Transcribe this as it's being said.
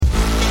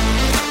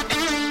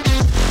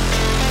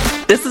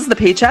This is the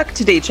Paycheck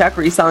to Daycheck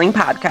Reselling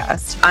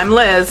Podcast. I'm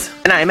Liz.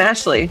 And I'm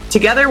Ashley.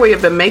 Together, we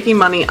have been making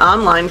money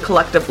online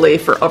collectively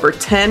for over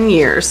 10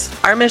 years.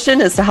 Our mission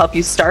is to help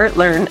you start,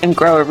 learn, and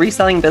grow a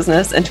reselling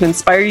business and to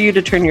inspire you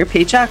to turn your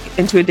paycheck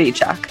into a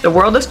daycheck. The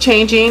world is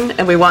changing,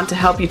 and we want to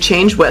help you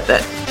change with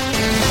it.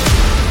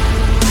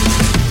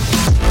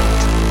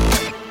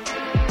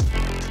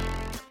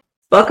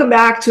 Welcome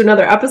back to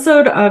another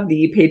episode of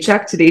the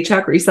Paycheck to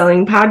Daycheck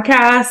Reselling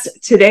Podcast.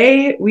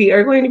 Today, we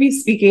are going to be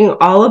speaking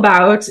all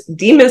about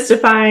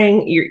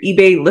demystifying your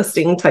eBay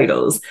listing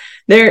titles.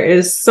 There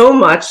is so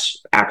much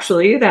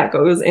actually that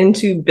goes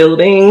into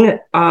building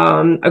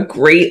a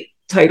great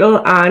title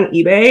on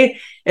eBay.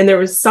 And there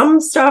was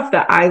some stuff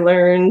that I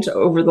learned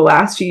over the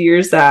last few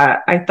years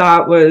that I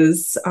thought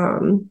was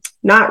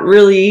not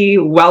really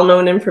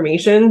well-known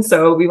information.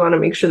 So we want to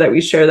make sure that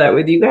we share that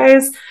with you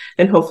guys.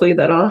 And hopefully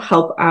that'll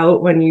help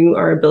out when you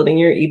are building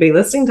your eBay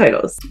listing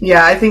titles.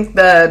 Yeah, I think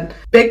the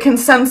big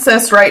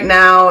consensus right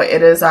now,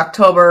 it is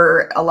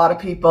October. A lot of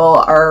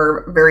people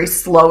are very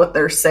slow with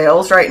their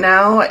sales right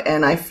now.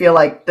 And I feel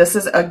like this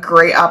is a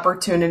great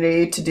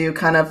opportunity to do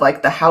kind of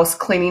like the house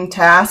cleaning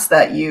tasks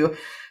that you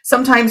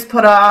sometimes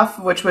put off,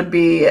 which would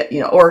be,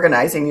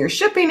 organizing your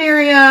shipping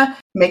area,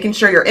 making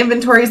sure your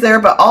inventory is there,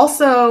 but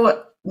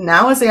also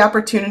now is the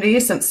opportunity,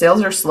 since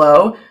sales are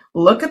slow,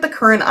 look at the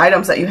current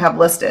items that you have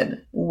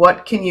listed.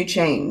 What can you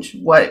change?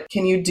 What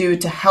can you do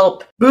to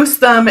help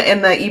boost them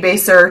in the eBay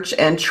search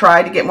and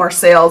try to get more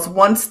sales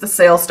once the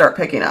sales start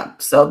picking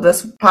up? So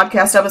this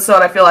podcast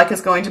episode, I feel like,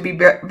 is going to be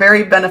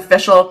very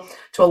beneficial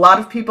to a lot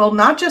of people,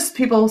 not just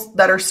people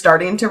that are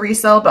starting to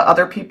resell, but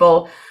other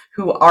people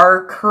who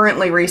are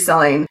currently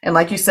reselling. And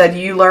like you said,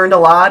 you learned a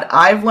lot.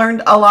 I've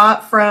learned a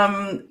lot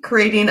from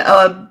creating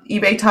a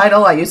eBay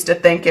title. I used to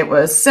think it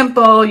was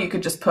simple. You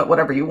could just put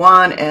whatever you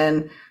want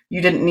and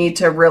you didn't need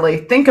to really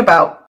think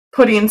about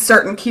putting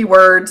certain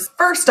keywords.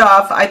 First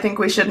off, I think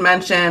we should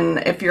mention,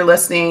 if you're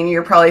listening,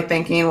 you're probably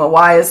thinking, well,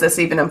 why is this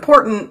even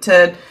important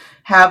to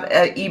have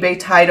an eBay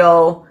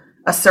title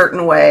a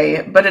certain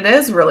way? But it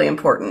is really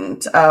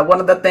important. One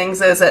of the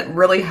things is it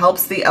really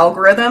helps the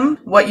algorithm.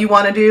 What you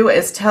want to do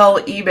is tell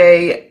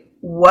eBay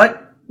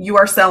what you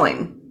are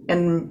selling.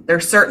 And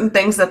there's certain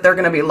things that they're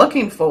going to be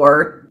looking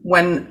for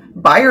when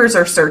buyers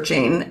are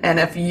searching. And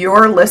if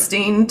your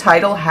listing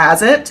title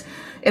has it,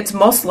 it's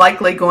most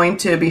likely going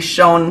to be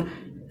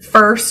shown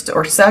first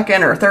or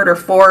second or third or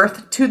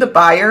fourth to the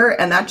buyer.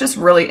 And that just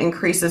really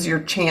increases your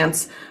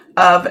chance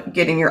of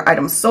getting your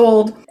item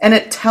sold. And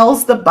it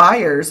tells the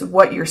buyers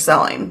what you're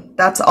selling.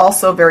 That's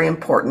also very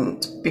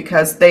important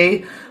because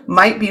they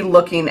might be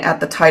looking at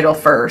the title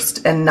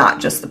first and not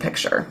just the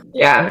picture.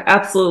 Yeah,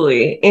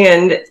 absolutely.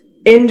 And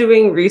in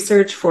doing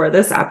research for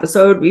this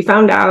episode, we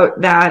found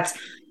out that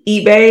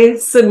eBay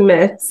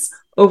submits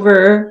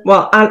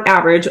on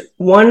average,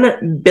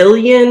 1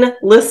 billion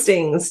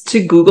listings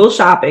to Google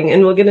Shopping.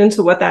 And we'll get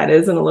into what that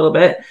is in a little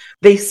bit.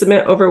 They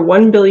submit over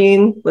 1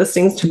 billion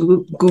listings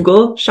to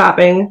Google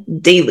Shopping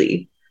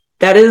daily.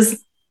 That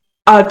is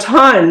a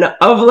ton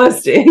of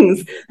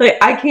listings. Like,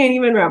 I can't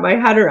even wrap my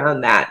head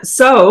around that.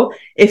 So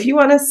if you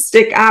want to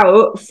stick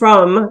out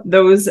from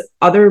those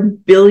other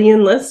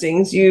billion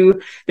listings,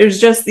 there's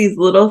just these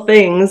little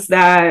things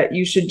that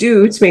you should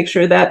do to make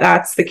sure that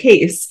that's the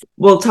case.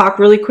 We'll talk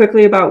really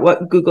quickly about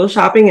what Google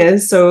Shopping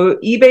is. So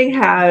eBay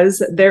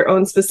has their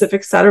own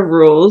specific set of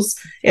rules,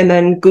 and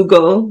then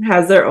Google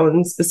has their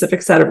own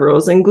specific set of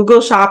rules. And Google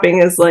Shopping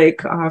is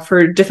like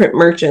for different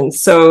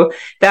merchants. So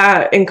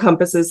that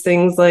encompasses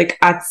things like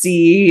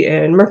Etsy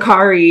and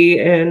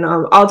Mercari and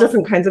all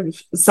different kinds of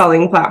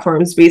selling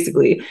platforms,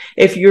 basically.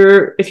 If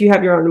you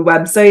have your own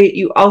website,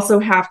 you also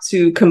have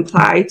to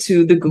comply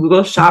to the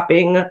Google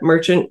Shopping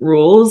merchant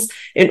rules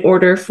in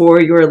order for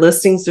your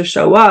listings to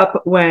show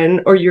up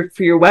for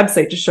your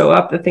website to show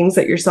up, the things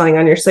that you're selling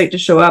on your site to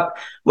show up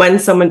when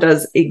someone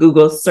does a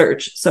Google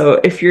search. So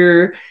if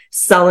you're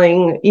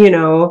selling,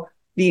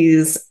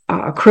 these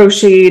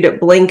crocheted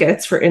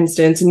blankets, for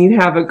instance, and you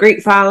have a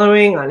great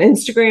following on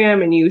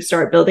Instagram and you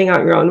start building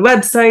out your own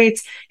website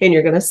and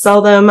you're going to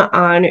sell them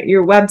on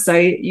your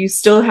website, you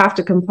still have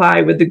to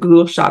comply with the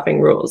Google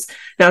Shopping rules.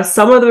 Now,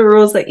 some of the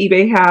rules that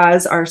eBay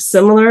has are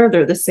similar.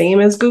 They're the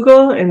same as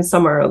Google, and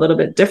some are a little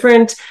bit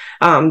different.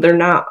 They're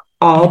not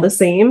all the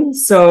same.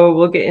 So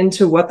we'll get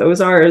into what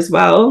those are as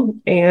well.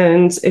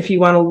 And if you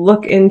want to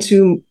look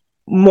into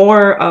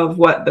more of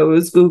what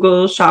those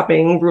Google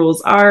Shopping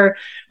rules are,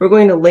 we're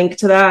going to link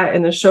to that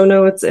in the show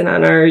notes and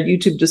on our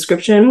YouTube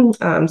description.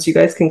 So you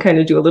guys can kind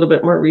of do a little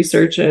bit more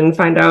research and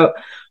find out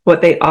what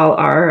they all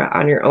are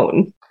on your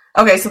own.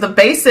 Okay, so the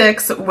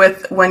basics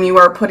with when you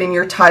are putting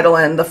your title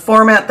in, the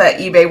format that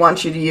eBay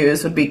wants you to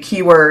use would be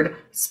keyword,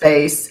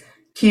 space,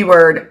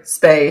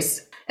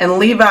 and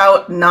leave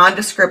out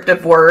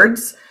non-descriptive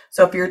words.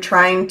 So if you're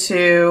trying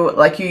to,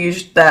 like you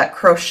used that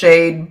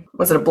crocheted,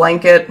 was it a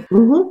blanket?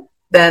 Mm-hmm.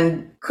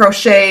 Then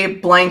crochet,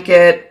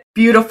 blanket,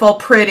 beautiful,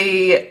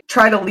 pretty,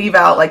 try to leave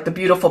out like the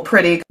beautiful,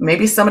 pretty.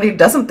 Maybe somebody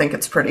doesn't think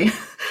it's pretty.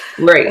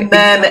 Right. And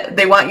then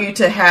they want you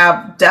to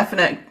have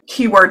definite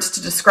keywords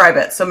to describe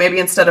it. So maybe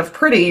instead of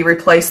pretty, you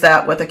replace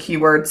that with a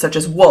keyword such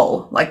as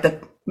wool, like the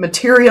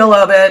material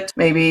of it,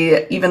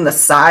 maybe even the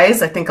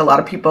size. I think a lot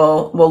of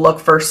people will look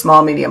for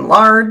small, medium,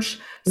 large,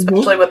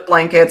 especially with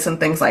blankets and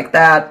things like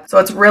that. So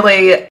it's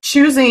really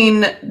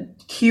choosing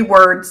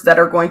keywords that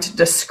are going to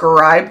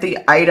describe the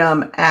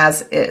item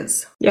as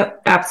is.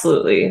 Yep,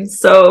 absolutely.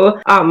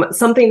 So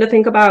something to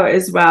think about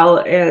as well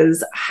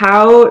is,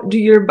 how do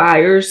your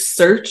buyers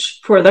search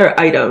for their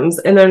items,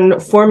 and then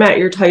format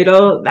your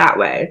title that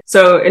way.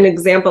 So an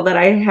example that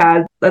I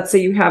had, let's say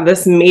you have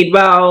this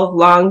Madewell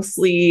long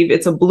sleeve,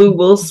 it's a blue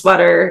wool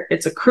sweater,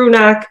 it's a crew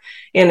neck,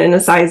 and in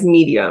a size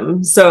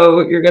medium.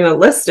 So you're going to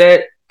list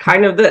it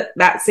kind of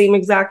that same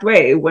exact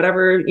way,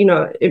 whatever,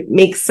 it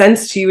makes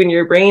sense to you in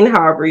your brain,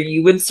 however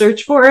you would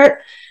search for it.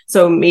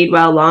 So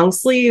Madewell long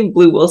sleeve,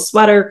 blue wool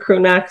sweater, crew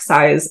neck,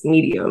 size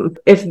medium.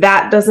 If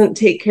that doesn't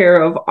take care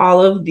of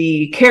all of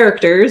the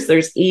characters,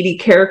 there's 80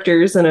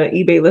 characters in an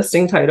eBay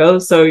listing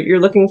title. So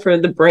you're looking for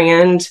the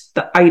brand,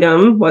 the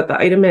item, what the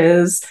item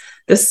is,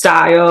 the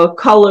style,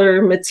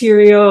 color,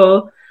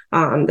 material,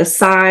 the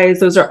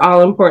size. Those are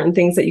all important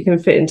things that you can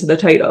fit into the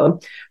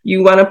title.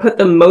 You want to put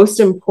the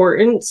most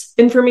important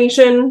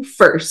information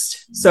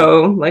first.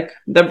 So like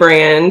the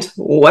brand,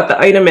 what the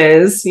item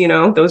is,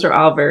 those are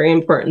all very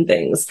important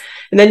things.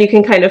 And then you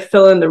can kind of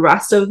fill in the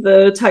rest of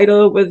the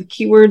title with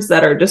keywords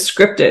that are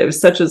descriptive,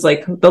 such as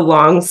like the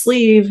long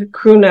sleeve,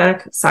 crew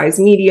neck, size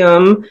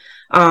medium.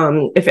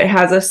 If it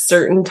has a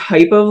certain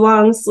type of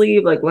long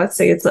sleeve, like let's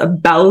say it's a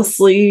bell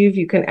sleeve,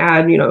 you can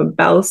add,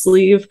 bell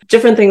sleeve,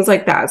 different things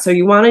like that. So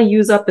you want to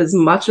use up as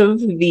much of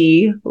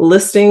the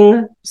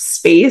listing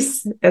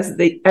space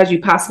as you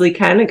possibly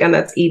can. Again,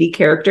 that's 80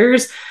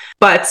 characters.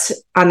 But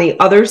on the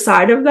other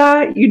side of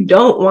that, you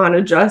don't want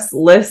to just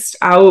list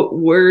out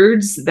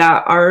words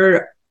that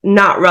are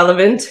not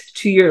relevant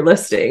to your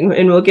listing.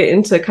 And we'll get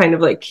into kind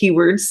of like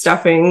keyword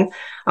stuffing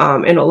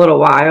in a little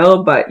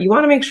while, but you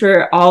want to make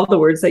sure all the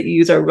words that you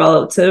use are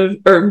relative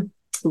or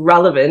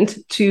relevant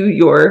to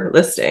your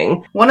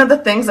listing. One of the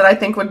things that I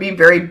think would be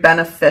very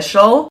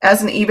beneficial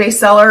as an eBay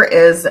seller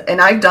is, and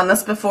I've done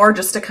this before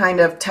just to kind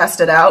of test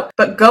it out,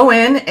 but go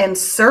in and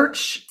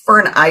search for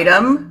an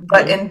item,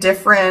 but in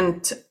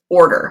different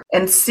order,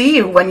 and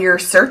see when you're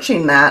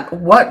searching that,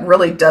 what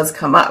really does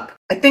come up.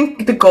 I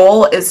think the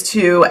goal is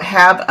to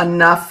have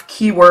enough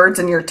keywords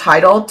in your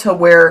title to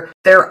where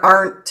there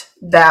aren't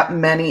that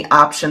many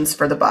options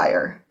for the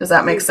buyer. Does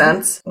that make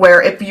sense?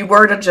 Where if you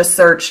were to just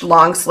search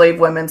long sleeve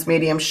women's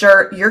medium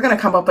shirt, you're going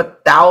to come up with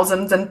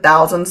thousands and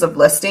thousands of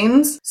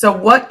listings. So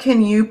what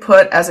can you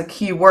put as a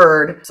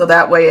keyword so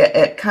that way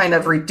it kind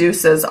of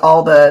reduces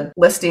all the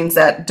listings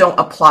that don't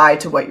apply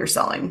to what you're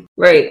selling?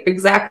 Right,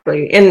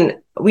 exactly. And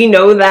we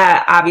know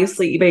that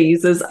obviously eBay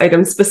uses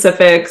item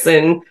specifics,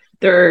 and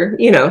they're,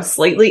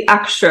 slightly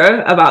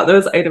extra about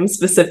those item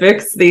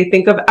specifics. They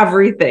think of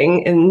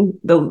everything in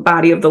the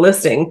body of the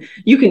listing.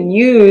 You can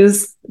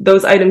use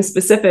those item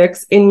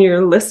specifics in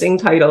your listing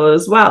title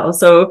as well.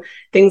 So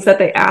things that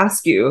they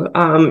ask you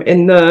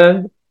in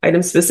the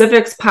item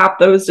specifics, pop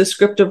those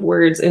descriptive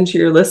words into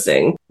your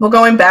listing. Well,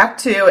 going back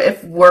to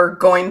if we're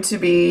going to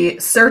be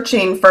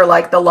searching for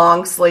like the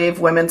long sleeve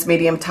women's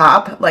medium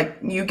top, like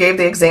you gave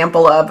the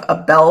example of a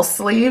bell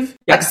sleeve.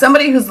 Yeah. Like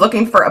somebody who's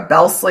looking for a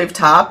bell sleeve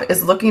top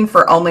is looking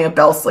for only a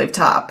bell sleeve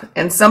top.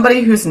 And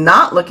somebody who's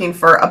not looking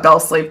for a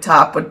bell sleeve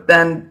top would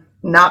then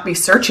not be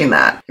searching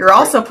that. You're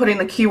also putting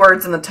the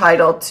keywords in the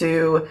title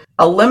to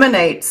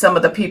eliminate some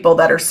of the people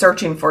that are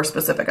searching for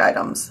specific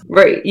items.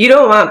 Right. You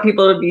don't want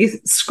people to be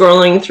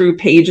scrolling through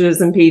pages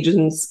and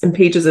pages and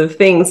pages of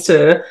things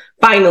to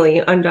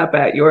finally end up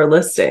at your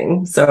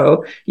listing.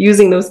 So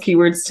using those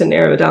keywords to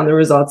narrow down the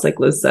results, like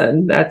Liz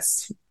said,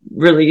 that's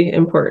really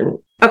important.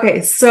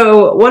 Okay,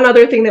 so one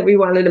other thing that we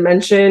wanted to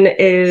mention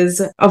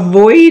is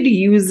avoid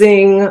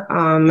using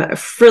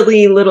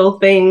frilly little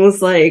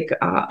things like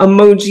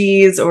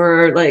emojis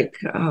or like,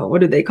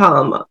 what do they call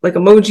them? Like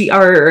emoji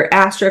art or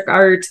asterisk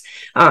art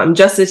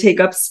just to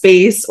take up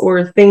space,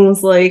 or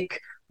things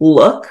like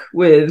look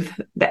with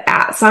the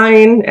 @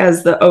 sign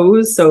as the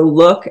O's. So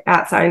look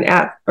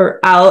 @ or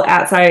L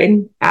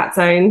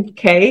 @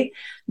 K.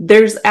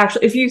 There's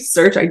actually, if you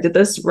search, I did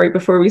this right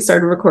before we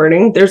started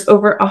recording, there's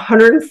over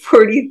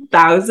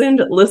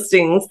 140,000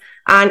 listings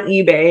on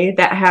eBay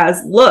that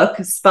has look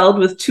spelled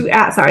with 2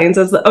 @ signs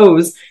as the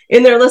O's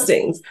in their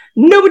listings.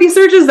 Nobody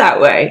searches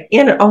that way.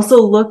 And it also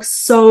looks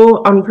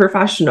so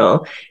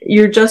unprofessional.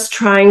 You're just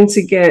trying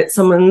to get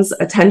someone's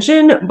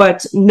attention,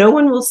 but no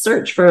one will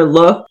search for a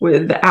look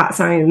with the @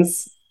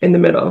 signs in the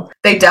middle.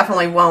 They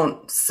definitely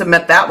won't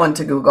submit that one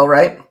to Google,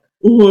 right?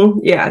 Mm-hmm.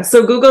 Yeah.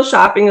 So Google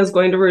Shopping is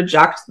going to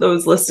reject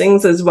those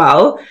listings as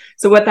well.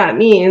 So what that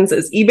means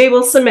is eBay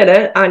will submit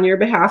it on your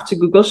behalf to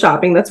Google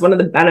Shopping. That's one of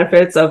the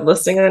benefits of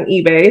listing on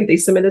eBay. They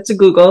submit it to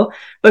Google,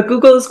 but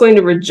Google is going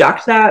to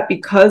reject that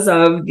because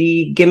of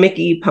the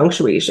gimmicky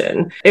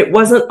punctuation. It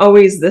wasn't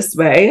always this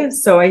way.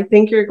 So I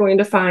think you're going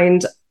to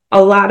find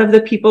a lot of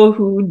the people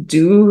who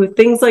do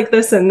things like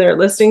this in their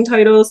listing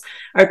titles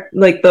are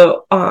like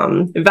the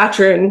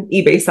veteran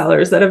eBay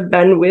sellers that have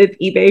been with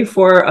eBay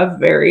for a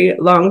very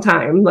long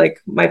time.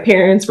 Like my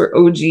parents were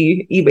OG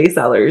eBay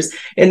sellers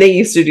and they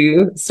used to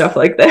do stuff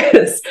like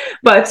this.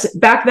 But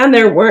back then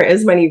there weren't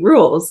as many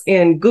rules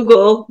and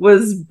Google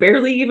was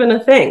barely even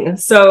a thing.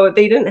 So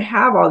they didn't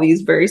have all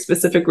these very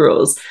specific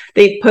rules.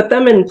 They put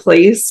them in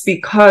place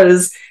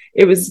because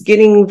it was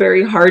getting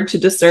very hard to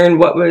discern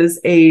what was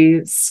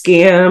a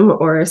scam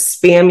or a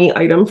spammy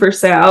item for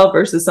sale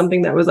versus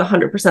something that was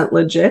 100%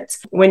 legit.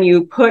 When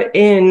you put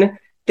in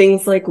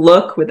things like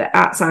look with the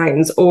 @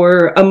 signs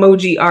or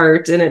emoji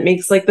art and it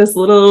makes like this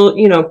little,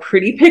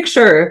 pretty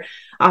picture,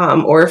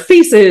 or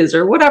faces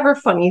or whatever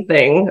funny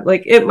thing,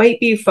 like it might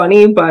be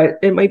funny, but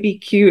it might be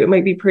cute, it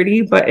might be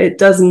pretty, but it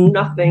does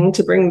nothing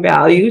to bring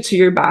value to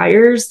your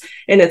buyers.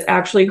 And it's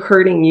actually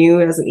hurting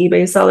you as an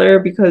eBay seller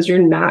because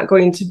you're not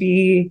going to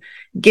be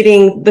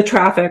getting the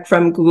traffic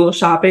from Google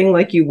Shopping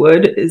like you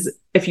would is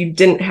if you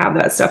didn't have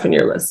that stuff in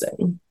your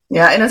listing.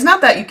 Yeah, and it's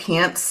not that you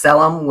can't sell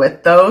them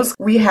with those.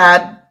 We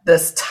had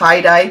this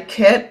tie-dye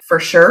kit for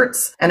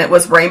shirts and it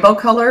was rainbow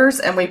colors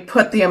and we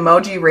put the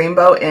emoji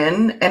rainbow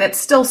in and it's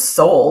still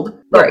sold,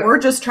 but right. We're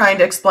just trying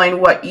to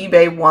explain what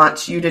eBay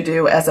wants you to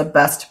do as a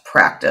best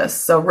practice.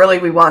 So really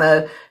we want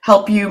to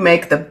help you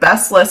make the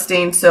best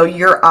listing so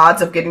your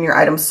odds of getting your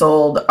item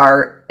sold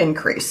are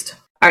increased.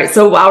 All right,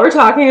 so while we're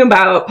talking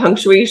about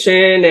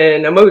punctuation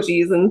and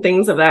emojis and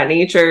things of that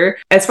nature,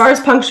 as far as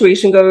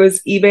punctuation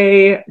goes,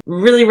 eBay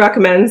really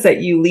recommends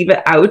that you leave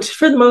it out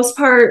for the most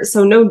part.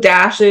 So no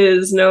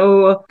dashes,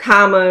 no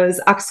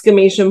commas,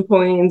 exclamation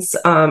points,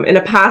 and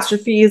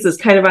apostrophes is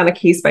kind of on a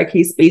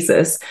case-by-case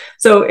basis.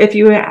 So if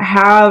you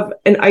have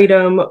an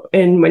item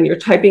and when you're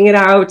typing it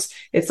out,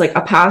 it's like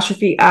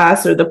apostrophe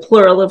S or the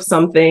plural of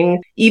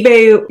something,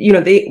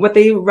 eBay, what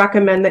they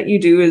recommend that you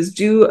do is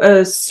do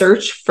a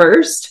search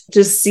first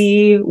to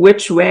see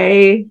which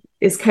way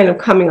is kind of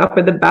coming up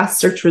with the best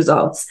search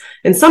results.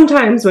 And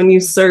sometimes when you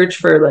search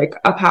for like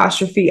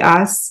apostrophe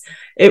S,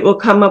 it will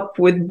come up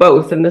with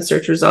both in the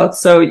search results.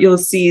 So you'll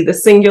see the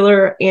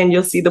singular and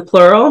you'll see the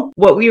plural.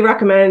 What we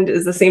recommend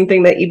is the same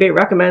thing that eBay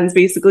recommends.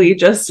 Basically,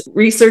 just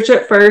research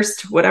it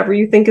first, whatever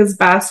you think is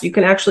best. You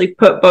can actually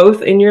put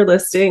both in your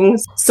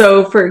listings.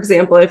 So for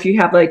example, if you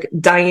have like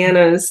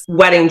Diana's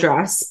wedding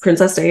dress,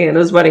 Princess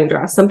Diana's wedding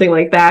dress, something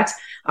like that,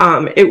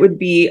 it would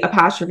be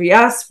apostrophe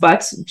S,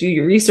 but do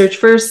your research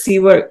first, see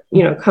what,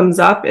 comes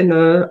up in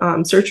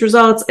the search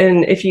results.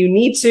 And if you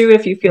need to,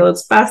 if you feel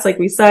it's best, like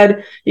we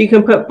said, you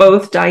can put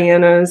both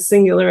Diana's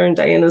singular and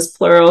Diana's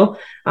plural.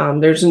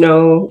 There's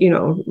no,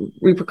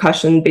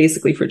 repercussion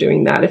basically for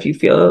doing that if you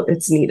feel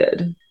it's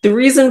needed. The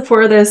reason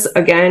for this,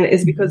 again,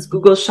 is because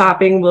Google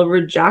Shopping will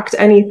reject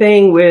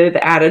anything with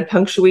added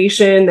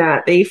punctuation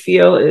that they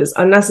feel is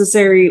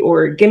unnecessary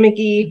or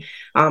gimmicky.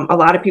 A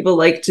lot of people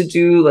like to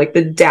do like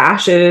the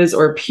dashes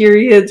or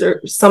periods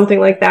or something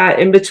like that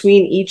in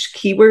between each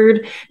keyword.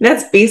 And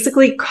that's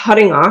basically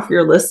cutting off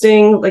your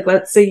listing. Like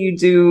let's say you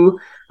do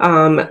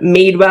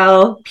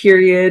Madewell,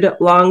 period,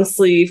 long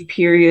sleeve,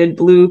 period,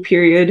 blue,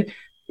 period.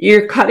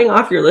 You're cutting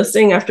off your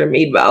listing after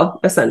Madewell,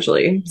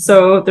 essentially.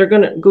 So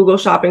Google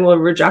Shopping will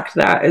reject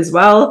that as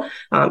well.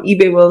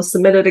 eBay will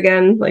submit it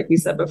again, like we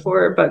said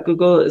before, but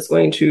Google is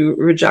going to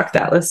reject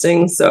that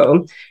listing.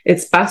 So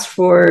it's best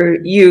for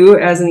you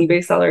as an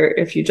eBay seller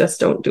if you just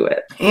don't do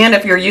it. And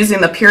if you're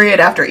using the period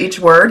after each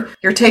word,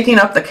 you're taking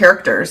up the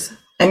characters.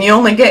 And you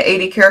only get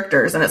 80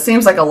 characters. And it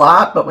seems like a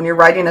lot, but when you're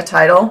writing a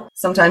title,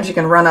 sometimes you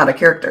can run out of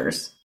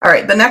characters. All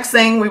right, the next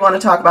thing we want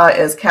to talk about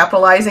is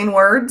capitalizing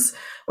words,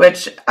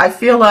 which I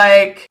feel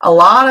like a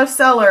lot of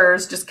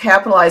sellers just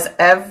capitalize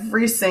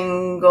every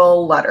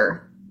single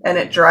letter. And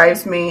it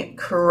drives me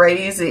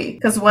crazy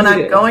because when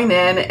I'm going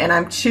in and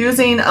I'm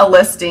choosing a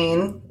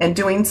listing and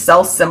doing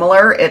sell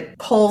similar, it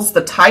pulls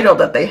the title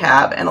that they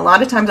have. And a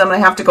lot of times I'm going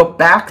to have to go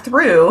back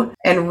through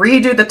and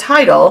redo the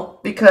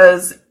title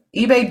because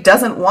eBay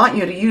doesn't want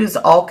you to use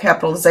all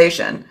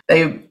capitalization.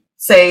 They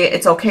say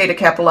it's okay to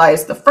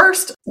capitalize the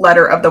first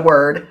letter of the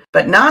word,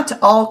 but not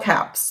all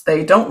caps.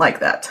 They don't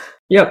like that.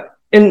 Yep.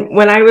 And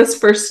when I was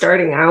first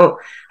starting out,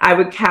 I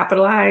would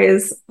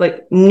capitalize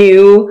like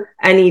new,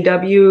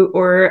 NEW,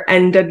 or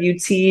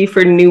NWT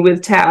for new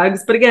with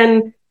tags. But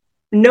again,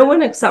 no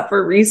one except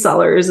for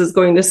resellers is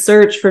going to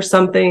search for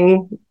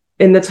something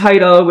in the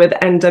title with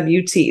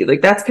NWT.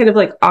 Like that's kind of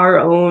like our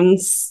own,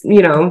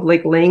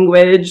 like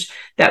language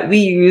that we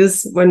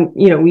use when,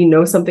 we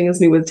know something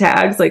is new with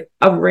tags. Like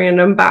a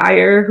random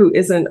buyer who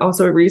isn't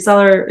also a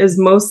reseller is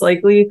most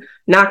likely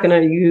not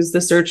going to use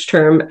the search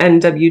term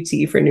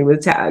NWT for new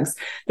with tags.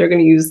 They're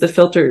going to use the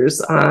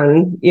filters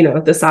on,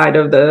 the side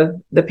of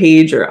the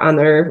page or on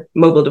their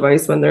mobile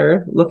device when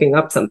they're looking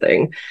up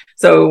something.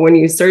 So when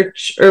you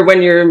search or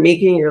when you're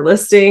making your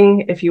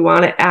listing, if you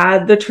want to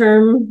add the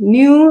term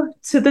new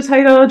to the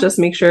title, just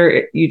make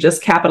sure you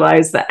just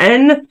capitalize the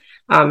N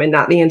and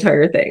not the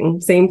entire thing.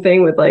 Same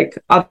thing with like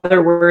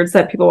other words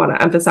that people want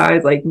to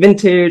emphasize, like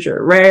vintage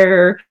or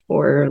rare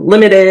or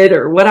limited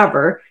or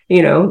whatever,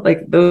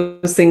 like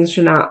those things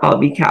should not all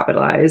be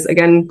capitalized.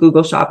 Again,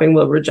 Google Shopping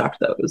will reject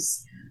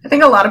those. I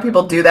think a lot of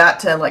people do that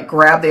to like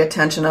grab the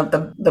attention of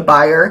the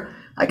buyer.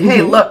 Like,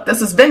 hey, look,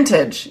 this is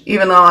vintage.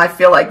 Even though I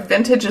feel like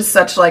vintage is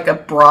such like a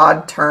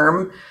broad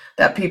term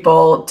that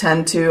people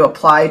tend to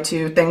apply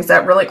to things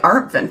that really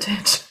aren't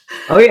vintage.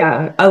 Oh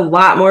yeah, a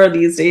lot more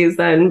these days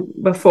than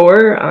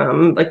before.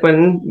 Like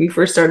when we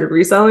first started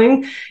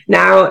reselling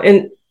now,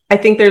 and I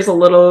think there's a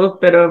little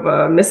bit of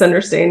a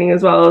misunderstanding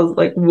as well as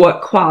like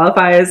what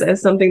qualifies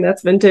as something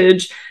that's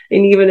vintage.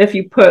 And even if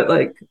you put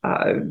like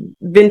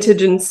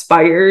vintage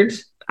inspired,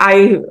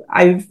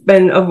 I've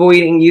been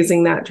avoiding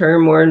using that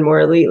term more and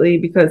more lately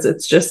because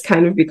it's just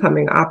kind of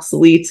becoming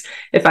obsolete.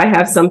 If I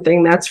have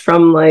something that's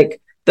from like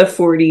the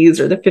 40s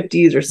or the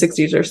 50s or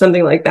 60s or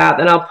something like that,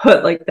 then I'll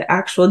put like the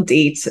actual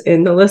date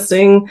in the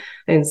listing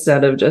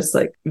instead of just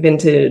like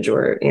vintage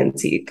or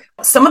antique.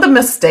 Some of the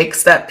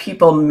mistakes that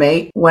people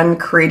make when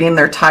creating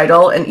their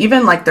title and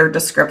even like their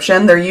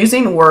description, they're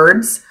using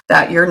words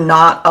that you're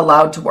not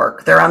allowed to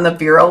work. They're on the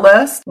Vero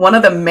list. One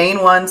of the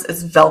main ones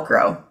is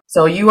Velcro.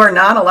 So you are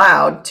not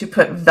allowed to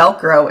put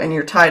Velcro in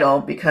your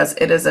title because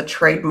it is a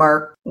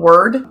trademark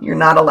word. You're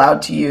not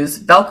allowed to use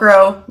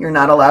Velcro. You're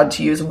not allowed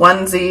to use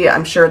onesie.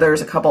 I'm sure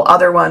there's a couple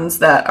other ones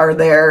that are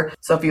there.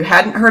 So if you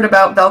hadn't heard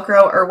about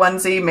Velcro or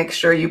onesie, make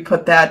sure you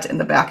put that in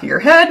the back of your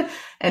head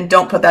and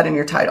don't put that in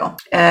your title.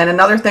 And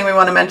another thing we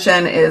want to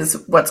mention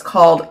is what's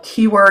called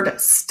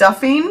keyword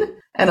stuffing.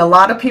 And a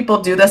lot of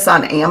people do this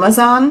on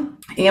Amazon.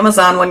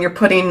 Amazon, when you're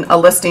putting a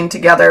listing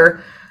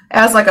together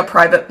as like a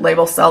private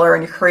label seller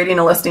and you're creating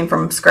a listing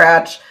from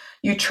scratch,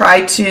 you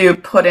try to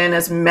put in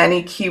as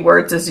many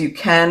keywords as you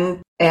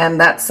can,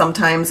 and that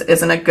sometimes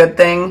isn't a good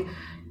thing.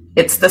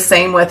 It's the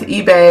same with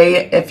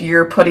eBay. If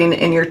you're putting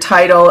in your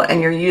title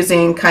and you're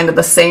using kind of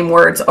the same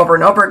words over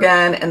and over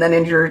again, and then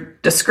in your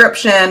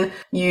description,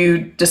 you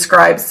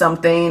describe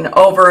something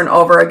over and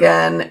over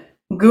again,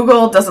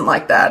 Google doesn't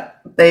like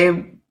that.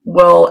 They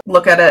will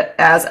look at it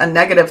as a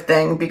negative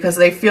thing because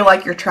they feel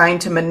like you're trying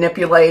to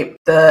manipulate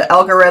the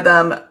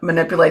algorithm,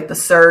 manipulate the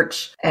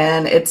search,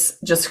 and it's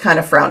just kind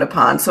of frowned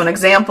upon. So an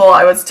example,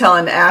 I was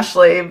telling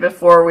Ashley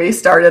before we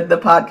started the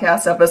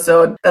podcast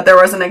episode that there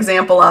was an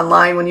example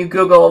online when you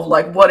Google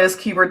like, what is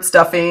keyword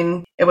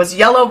stuffing? It was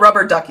yellow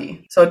rubber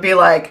ducky. So it'd be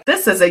like,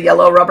 this is a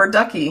yellow rubber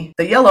ducky.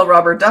 The yellow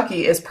rubber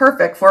ducky is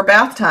perfect for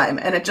bath time.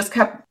 And it just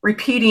kept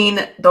repeating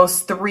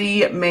those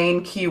three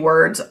main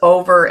keywords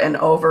over and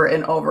over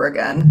and over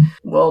again.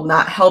 Will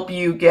not help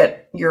you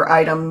get your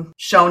item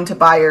shown to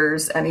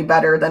buyers any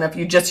better than if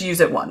you just use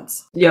it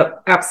once.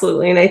 Yep,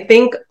 absolutely. And I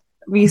think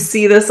we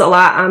see this a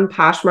lot on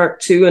Poshmark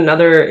too.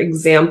 Another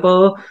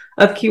example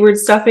of keyword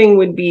stuffing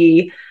would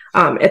be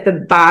at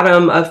the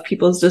bottom of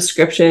people's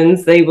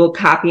descriptions, they will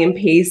copy and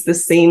paste the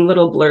same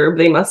little blurb.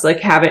 They must like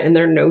have it in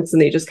their notes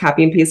and they just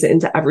copy and paste it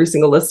into every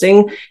single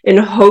listing in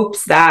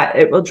hopes that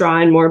it will draw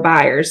in more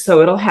buyers.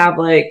 So it'll have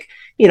like,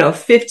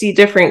 50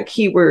 different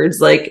keywords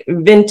like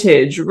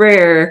vintage,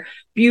 rare,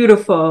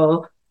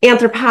 beautiful,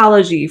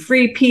 anthropology,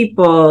 free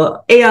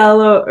people,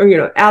 ALO,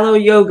 or, aloe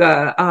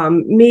yoga,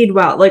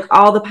 Madewell, like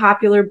all the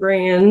popular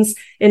brands.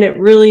 And it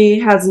really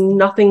has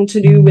nothing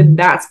to do with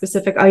that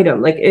specific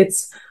item. Like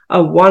it's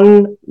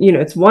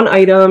it's one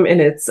item and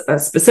it's a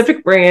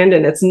specific brand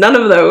and it's none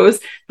of those,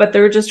 but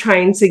they're just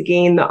trying to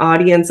gain the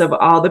audience of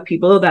all the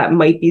people that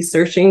might be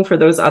searching for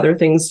those other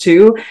things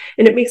too.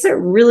 And it makes it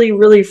really,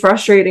 really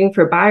frustrating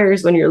for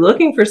buyers when you're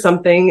looking for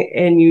something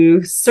and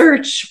you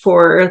search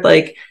for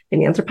like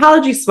an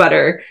anthropology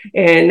sweater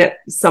and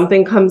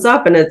something comes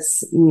up and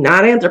it's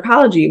not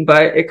anthropology,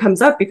 but it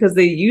comes up because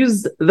they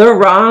used the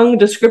wrong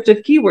descriptive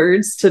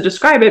keywords to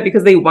describe it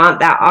because they want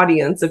that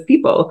audience of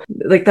people.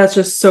 Like that's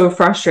just so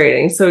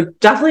frustrating. So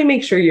definitely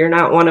make sure you're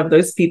not one of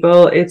those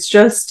people. It's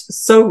just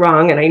so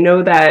wrong. And I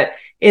know that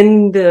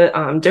in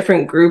the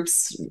different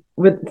groups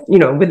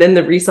within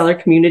the reseller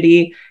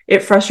community,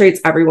 it frustrates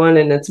everyone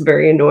and it's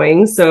very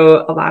annoying.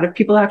 So a lot of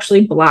people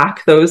actually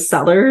block those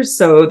sellers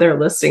so their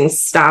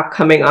listings stop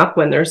coming up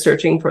when they're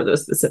searching for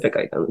those specific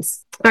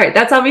items. All right,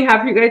 that's all we have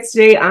for you guys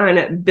today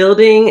on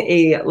building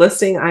a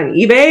listing on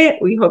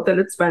eBay. We hope that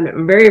it's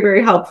been very,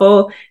 very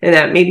helpful and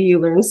that maybe you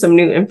learned some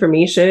new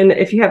information.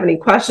 If you have any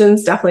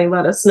questions, definitely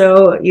let us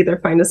know. Either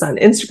find us on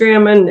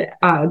Instagram and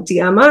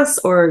DM us,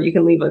 or you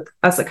can leave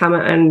us a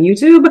comment on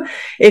YouTube.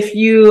 If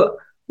you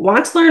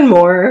want to learn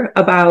more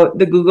about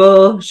the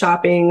Google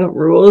Shopping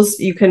rules,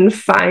 you can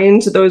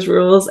find those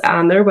rules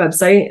on their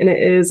website, and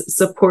it is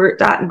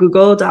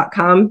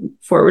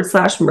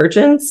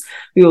support.google.com/merchants.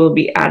 We will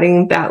be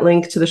adding that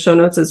link to the show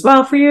notes as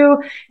well for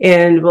you.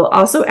 And we'll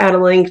also add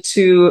a link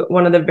to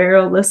one of the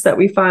Vero lists that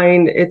we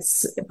find.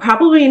 It's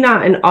probably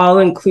not an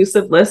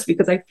all-inclusive list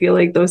because I feel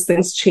like those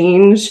things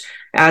change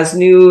as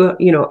new,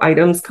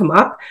 items come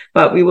up,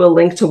 but we will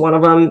link to one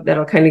of them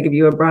that'll kind of give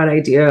you a broad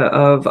idea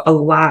of a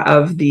lot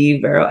of the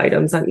Vero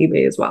items on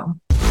eBay as well.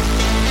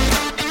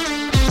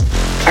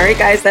 All right,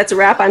 guys, that's a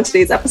wrap on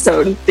today's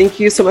episode. Thank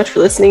you so much for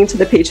listening to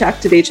the Paycheck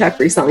to Daycheck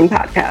Reselling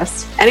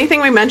Podcast. Anything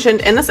we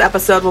mentioned in this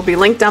episode will be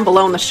linked down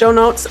below in the show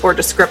notes or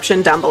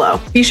description down below.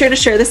 Be sure to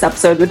share this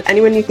episode with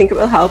anyone you think it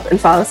will help and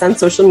follow us on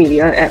social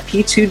media at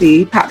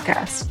P2D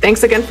Podcast.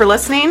 Thanks again for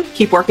listening.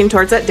 Keep working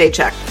towards that day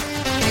check.